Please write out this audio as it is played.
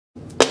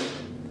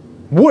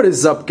What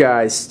is up,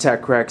 guys?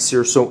 TechRex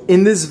here. So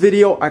in this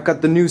video I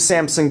got the new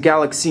Samsung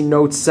Galaxy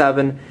Note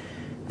 7.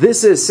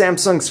 This is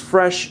Samsung's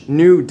fresh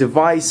new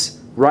device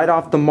right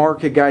off the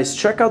market, guys.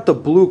 Check out the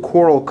blue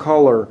coral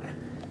color.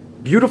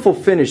 Beautiful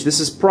finish.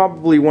 This is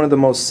probably one of the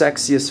most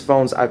sexiest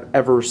phones I've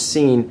ever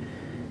seen.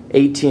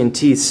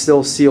 AT&T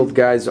still sealed,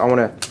 guys. I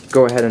want to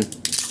go ahead and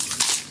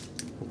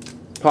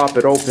pop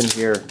it open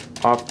here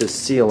off the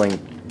ceiling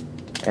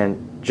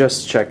and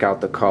just check out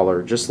the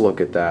color. Just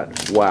look at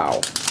that. Wow.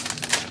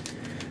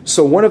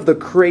 So one of the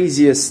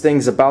craziest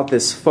things about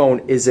this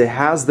phone is it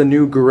has the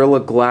new Gorilla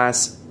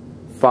Glass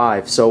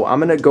 5. So I'm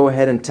going to go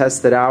ahead and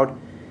test it out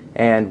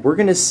and we're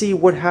going to see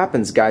what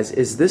happens, guys.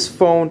 Is this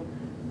phone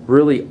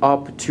really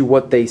up to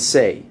what they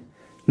say?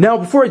 Now,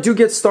 before I do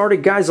get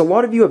started, guys, a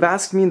lot of you have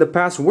asked me in the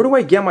past, where do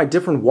I get my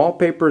different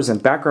wallpapers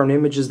and background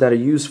images that I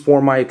use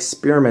for my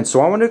experiments?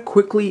 So I want to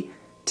quickly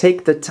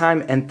take the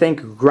time and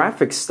thank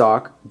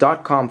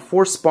Graphicstock.com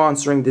for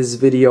sponsoring this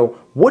video.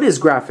 What is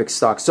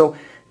Graphicstock? So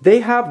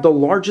they have the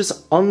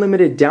largest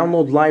unlimited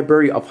download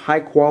library of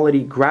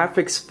high-quality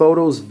graphics,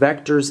 photos,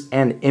 vectors,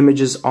 and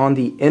images on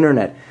the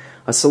internet.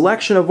 A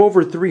selection of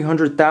over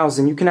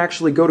 300,000. You can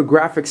actually go to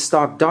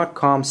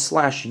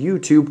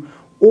graphicstock.com/YouTube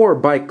or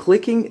by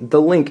clicking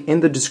the link in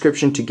the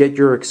description to get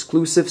your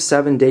exclusive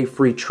 7-day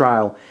free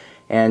trial.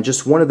 And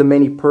just one of the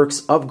many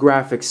perks of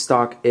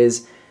Graphicstock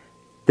is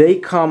they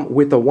come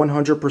with a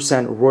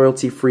 100%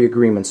 royalty-free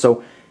agreement.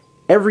 So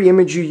every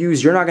image you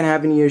use, you're not going to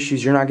have any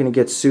issues. You're not going to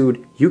get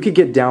sued. You could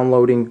get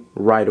downloading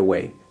right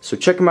away. So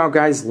check them out,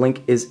 guys.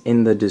 Link is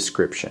in the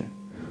description.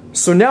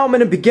 So now I'm going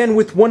to begin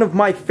with one of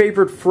my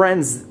favorite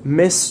friends,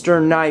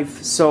 Mr.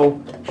 Knife. So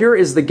here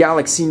is the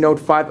Galaxy Note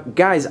 5.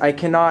 Guys, I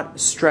cannot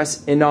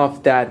stress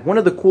enough that one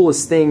of the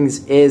coolest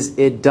things is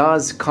it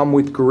does come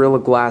with Gorilla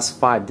Glass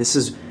 5. This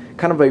is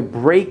kind of a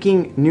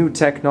breaking new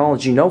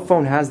technology. No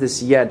phone has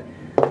this yet,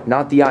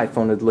 not the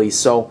iPhone at least.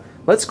 So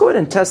let's go ahead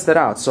and test it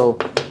out. So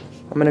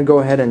I'm going to go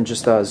ahead and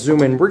just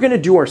zoom in. We're going to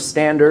do our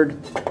standard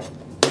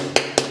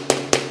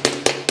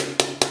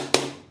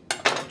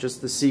just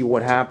to see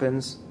what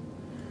happens.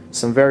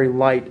 Some very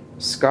light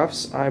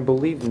scuffs, I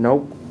believe.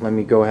 Nope. Let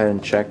me go ahead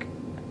and check.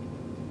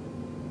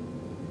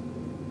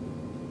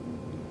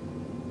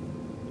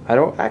 I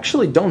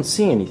don't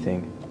see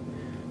anything.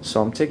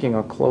 So I'm taking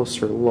a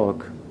closer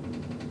look.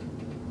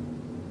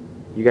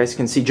 You guys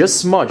can see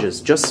just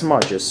smudges.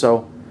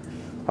 So,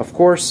 of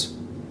course,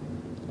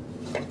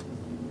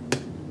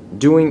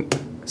 doing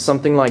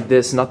something like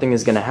this, nothing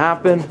is going to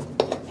happen.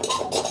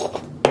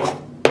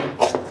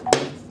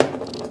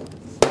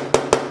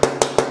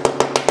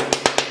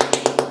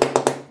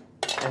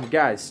 And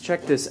guys,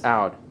 check this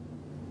out.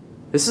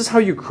 This is how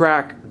you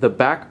crack the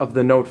back of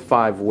the Note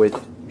 5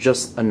 with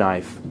just a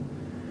knife.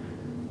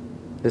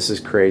 This is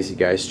crazy,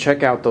 guys.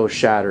 Check out those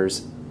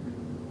shatters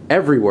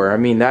everywhere.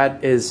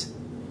 That's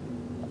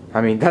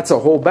a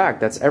whole back.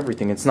 That's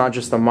everything. It's not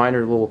just a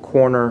minor little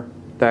corner.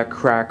 That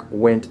crack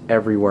went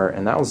everywhere,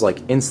 and that was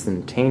like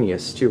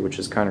instantaneous too, which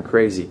is kind of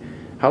crazy.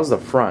 How's the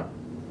front?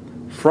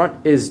 Front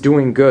is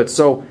doing good.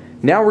 So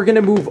now we're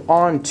gonna move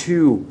on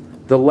to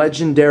the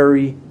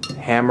legendary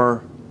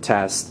hammer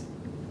test.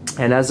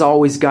 And as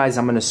always, guys,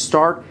 I'm gonna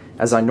start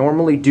as I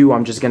normally do.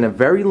 I'm just gonna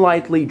very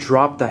lightly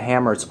drop the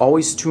hammer. It's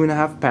always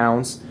 2.5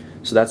 pounds,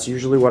 so that's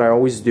usually what I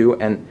always do,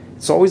 and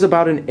it's always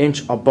about 1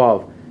 inch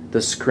above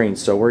the screen.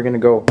 So we're gonna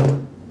go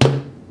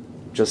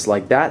just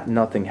like that.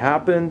 Nothing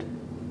happened.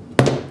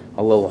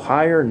 A little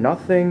higher,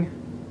 nothing.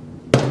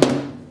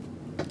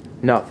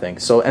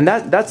 So, and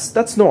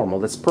that's normal.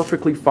 That's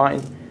perfectly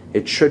fine.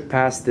 It should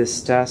pass this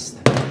test,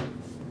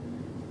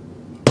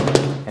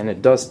 and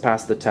it does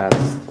pass the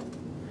test.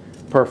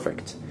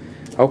 Perfect.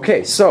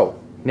 Okay, so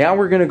now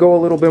we're gonna go a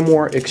little bit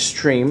more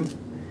extreme,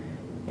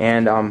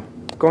 and I'm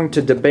going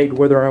to debate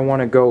whether I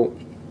want to go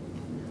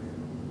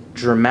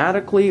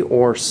dramatically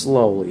or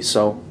slowly.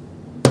 So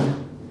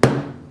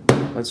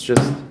let's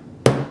just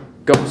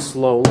go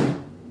slowly.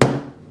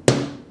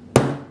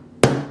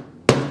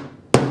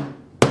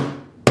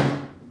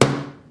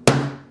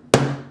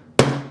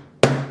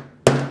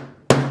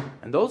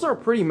 And those are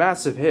pretty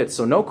massive hits,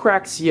 so no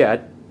cracks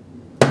yet.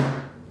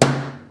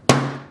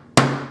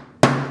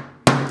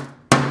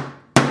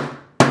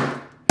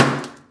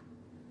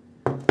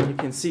 You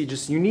can see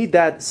you need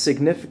that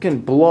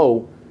significant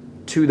blow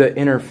to the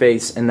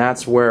interface, and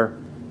that's where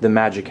the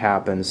magic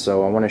happens.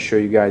 So I want to show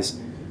you guys.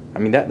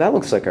 That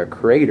looks like a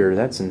crater.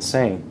 That's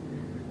insane.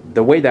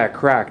 The way that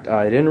cracked,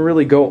 it didn't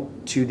really go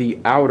to the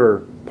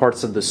outer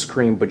parts of the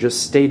screen, but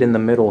just stayed in the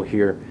middle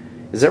here.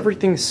 Is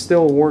everything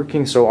still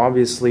working? So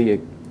obviously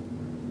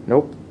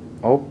nope.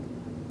 Oh,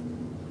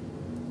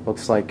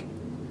 looks like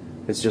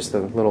it's just a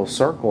little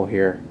circle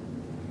here.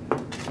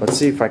 Let's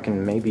see if I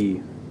can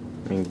maybe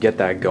get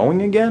that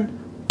going again.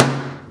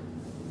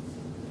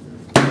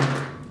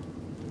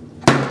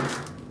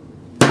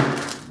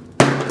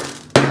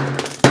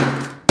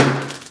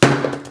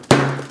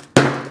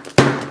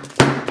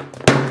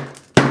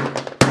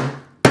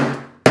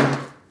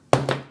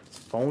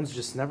 Phones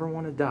just never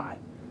want to die.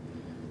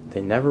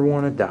 They never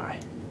want to die.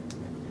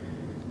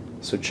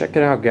 So check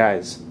it out,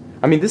 guys.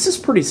 I mean, this is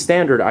pretty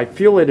standard. I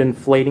feel it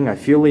inflating. I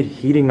feel it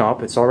heating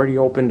up. It's already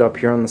opened up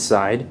here on the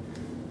side.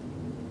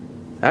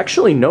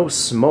 Actually, no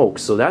smoke,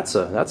 so that's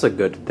a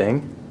good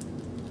thing.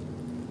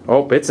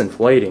 Oh, it's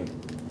inflating.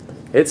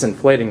 It's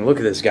inflating. Look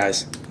at this,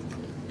 guys.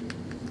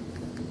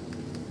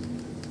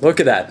 Look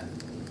at that.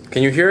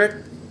 Can you hear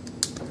it?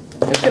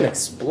 It can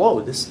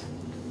explode. This.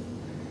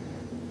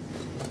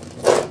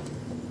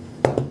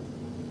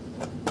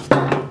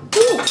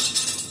 Woo!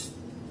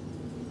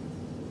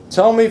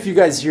 Tell me if you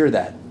guys hear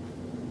that.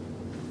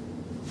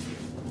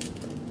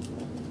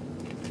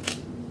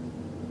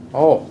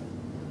 Oh.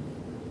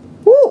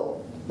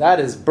 Woo! That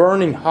is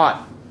burning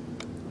hot.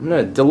 I'm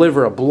gonna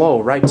deliver a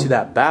blow right to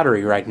that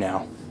battery right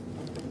now.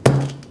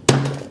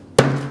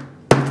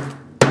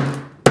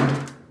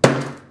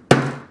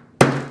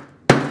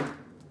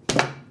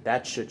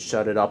 That should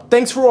shut it up.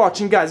 Thanks for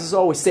watching, guys. As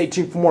always, stay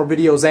tuned for more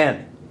videos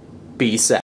and be safe.